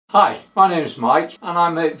Hi, my name's Mike and I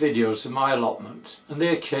make videos of my allotment and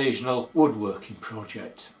the occasional woodworking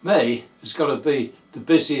project. May has got to be the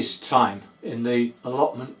busiest time in the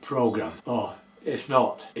allotment programme, or if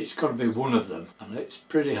not, it's got to be one of them, and it's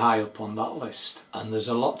pretty high up on that list, and there's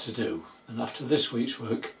a lot to do, and after this week's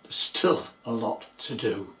work there's still a lot to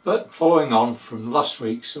do. But following on from last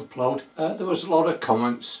week's upload, there was a lot of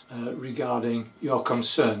comments regarding your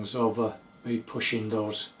concerns over me pushing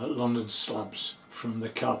those London slabs from the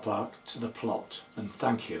car park to the plot, and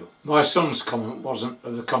thank you. My son's comment wasn't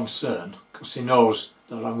of a concern because he knows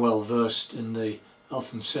that I'm well versed in the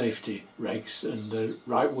health and safety regs and the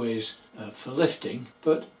right ways for lifting,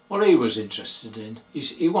 but what he was interested in is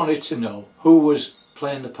he wanted to know who was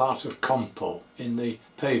playing the part of Compost in the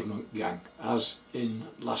pavement gang, as in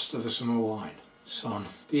Last of the Summer Wine. Son,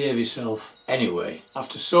 behave yourself. Anyway,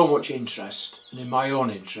 after so much interest, and in my own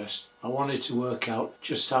interest, I wanted to work out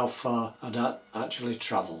just how far I'd actually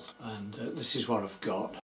travelled, and this is what I've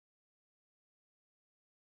got.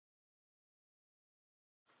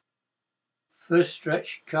 First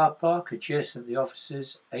stretch car park adjacent to the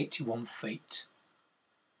offices, 81 feet.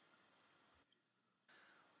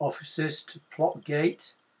 Offices to plot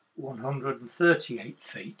gate, 138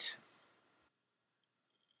 feet.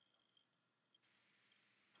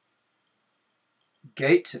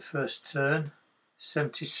 Gate to first turn,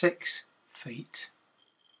 76 feet.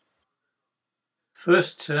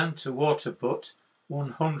 First turn to water butt,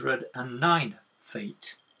 109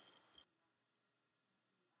 feet.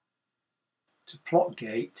 To plot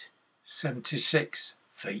gate, 76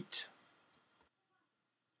 feet.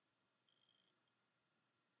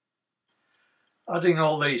 Adding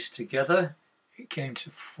all these together, it came to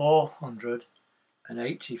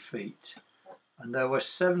 480 feet, and there were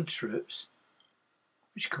 7 trips,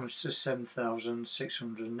 which comes to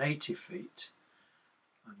 7,680 feet.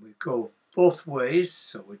 And we go both ways,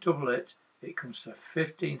 so we double it, it comes to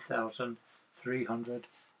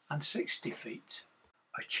 15,360 feet.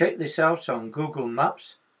 I checked this out on Google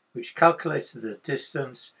Maps, which calculated the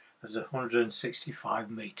distance as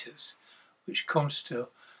 165 metres, which comes to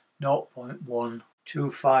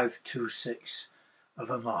 0.12526 of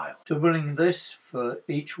a mile. Doubling this for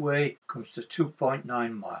each way comes to 2.9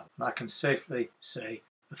 miles, and I can safely say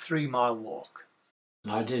a 3-mile walk.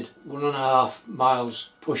 And I did 1.5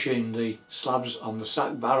 miles pushing the slabs on the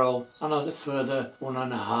sack barrow, and a further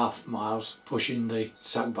 1.5 miles pushing the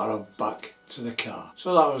sack barrow back to the car.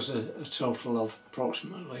 So that was a total of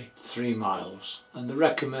approximately 3 miles. And the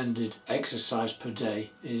recommended exercise per day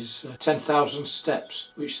is 10,000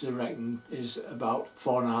 steps, which they reckon is about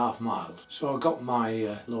 4.5 miles. So I got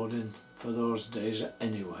my load in for those days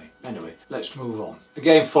anyway. Anyway, let's move on.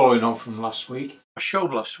 Again, following on from last week, I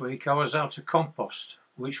showed last week I was out of Compost,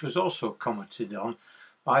 which was also commented on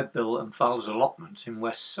by Bill and Val's allotment in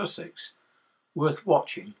West Sussex. Worth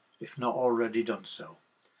watching if not already done so.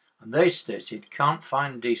 And they stated can't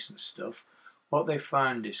find decent stuff, what they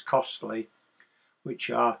find is costly,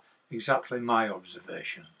 which are exactly my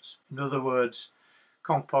observations. In other words,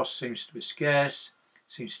 compost seems to be scarce,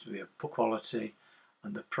 seems to be of poor quality,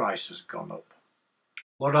 and the price has gone up.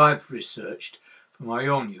 What I've researched for my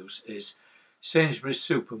own use is Sainsbury's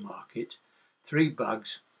supermarket, 3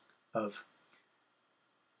 bags of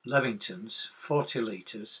Levingtons, 40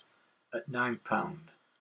 litres at £9,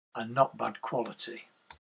 and not bad quality.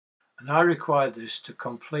 And I require this to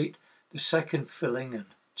complete the second filling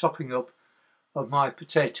and topping up of my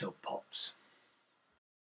potato pots.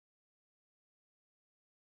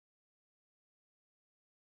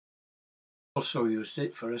 Also used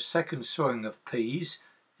it for a second sowing of peas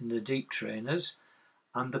in the deep trainers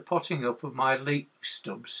and the potting up of my leek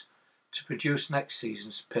stubs to produce next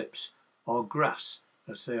season's pips, or grass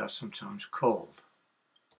as they are sometimes called.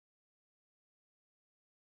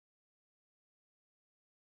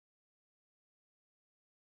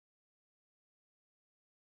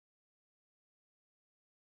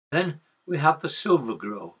 Then we have the silver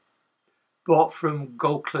grow, bought from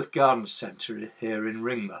Goldcliff Garden Centre here in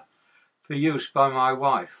Ringmer, for use by my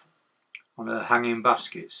wife on her hanging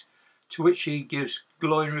baskets, to which she gives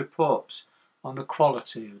glowing reports on the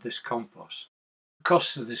quality of this compost. The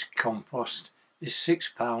cost of this compost is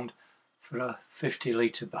 £6 for a 50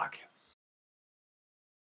 litre bag.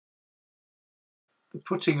 The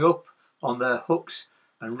putting up on their hooks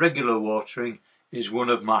and regular watering is one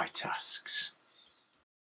of my tasks.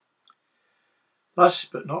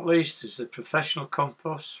 Last but not least is the professional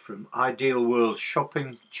compost from Ideal World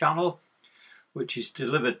shopping channel, which is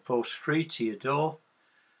delivered post free to your door,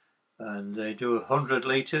 and they do 100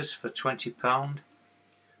 litres for £20,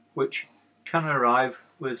 which can arrive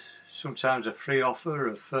with sometimes a free offer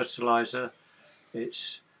of fertiliser.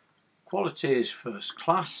 It's Quality is first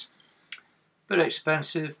class, bit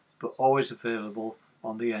expensive but always available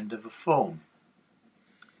on the end of a phone,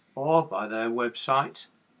 or by their website,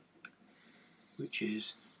 which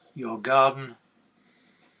is yourgarden.com.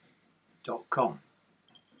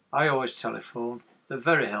 I always telephone, they're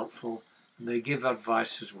very helpful and they give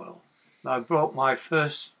advice as well. I bought my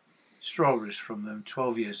first strawberries from them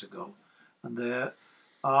 12 years ago, and their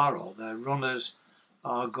runners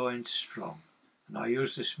are going strong. And I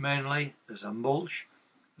use this mainly as a mulch,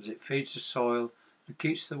 as it feeds the soil and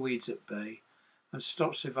keeps the weeds at bay and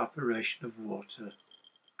stops evaporation of water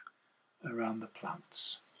around the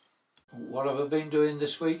plants. What have I been doing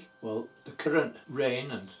this week? Well, the current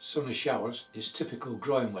rain and sunny showers is typical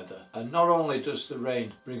growing weather, and not only does the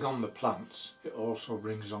rain bring on the plants, it also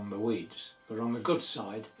brings on the weeds. But on the good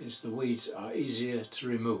side is the weeds are easier to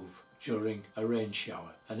remove during a rain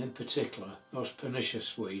shower, and in particular those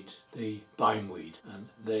pernicious weeds, the bindweed, and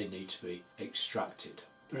they need to be extracted.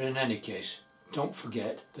 But in any case, don't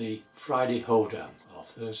forget the Friday hoedown, or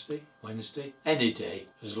Thursday, Wednesday, any day,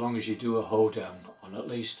 as long as you do a hoedown on at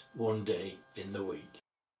least one day in the week.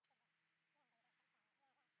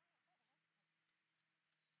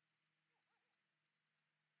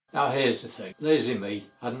 Now here's the thing, lazy me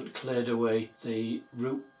hadn't cleared away the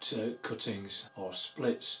root cuttings or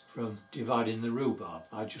splits from dividing the rhubarb.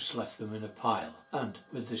 I just left them in a pile, and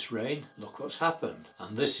with this rain, look what's happened,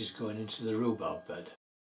 and this is going into the rhubarb bed.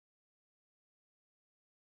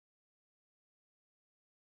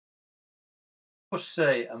 I must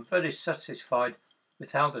say I'm very satisfied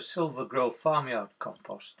with how the Silver Grove farmyard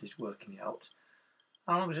compost is working out.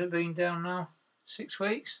 How long has it been down now? 6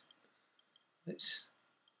 weeks? It's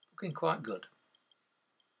looking quite good.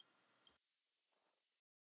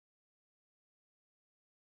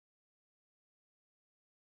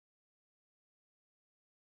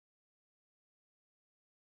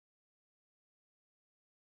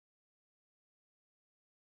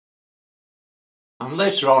 And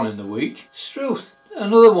later on in the week, Struth,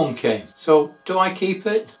 another one came. So do I keep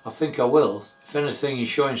it? I think I will. If anything is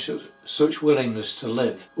showing such willingness to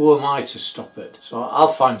live, who am I to stop it? So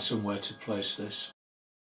I'll find somewhere to place this.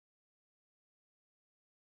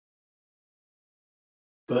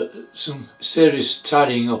 But some serious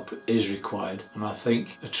tidying up is required, and I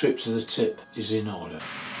think a trip to the tip is in order.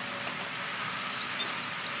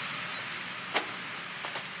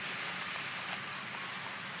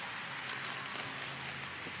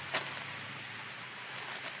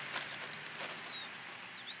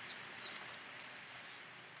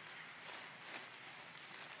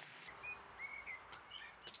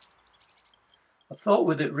 I thought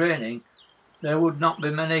with it raining there would not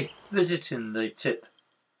be many visiting the tip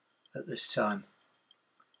at this time,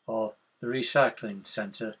 or the recycling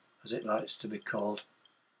centre as it likes to be called,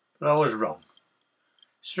 but I was wrong.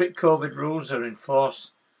 Strict COVID rules are in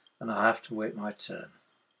force and I have to wait my turn.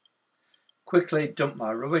 Quickly dump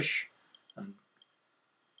my rubbish and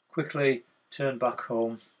quickly turn back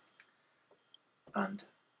home and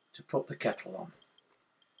to put the kettle on.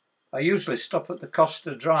 I usually stop at the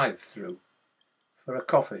Costa drive-through for a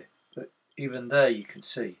coffee, but even there you can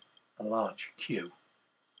see a large queue.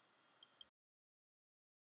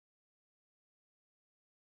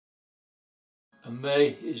 And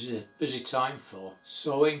May is a busy time for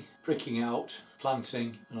sowing, pricking out,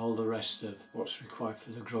 planting and all the rest of what's required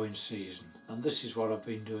for the growing season. And this is what I've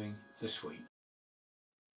been doing this week.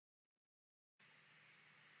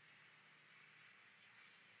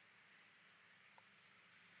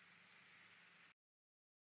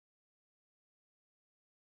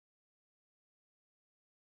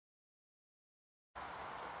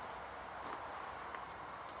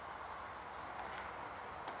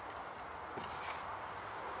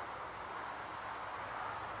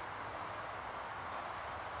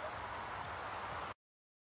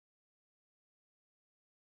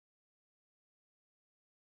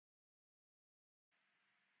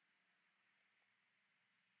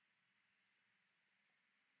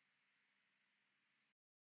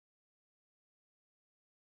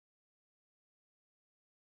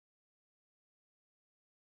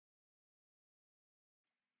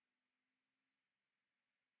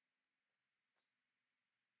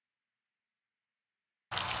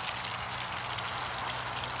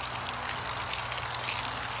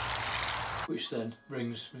 Which then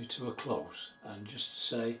brings me to a close, and just to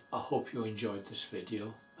say I hope you enjoyed this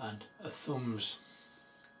video, and a thumbs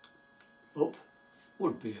up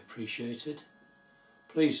would be appreciated.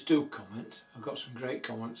 Please do comment. I got some great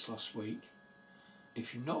comments last week.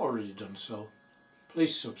 If you've not already done so,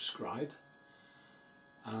 please subscribe,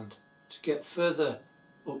 and to get further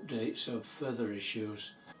updates of further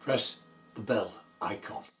issues, press the bell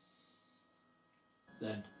icon.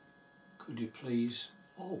 then could you please...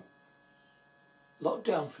 Oh,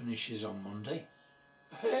 lockdown finishes on Monday.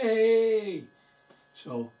 Hey!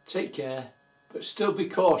 So take care, but still be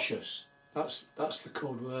cautious. That's the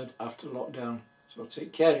code word after lockdown. So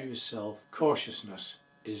take care of yourself. Cautiousness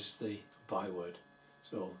is the byword.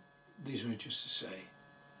 So these were just to say.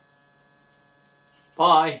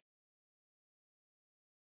 Bye.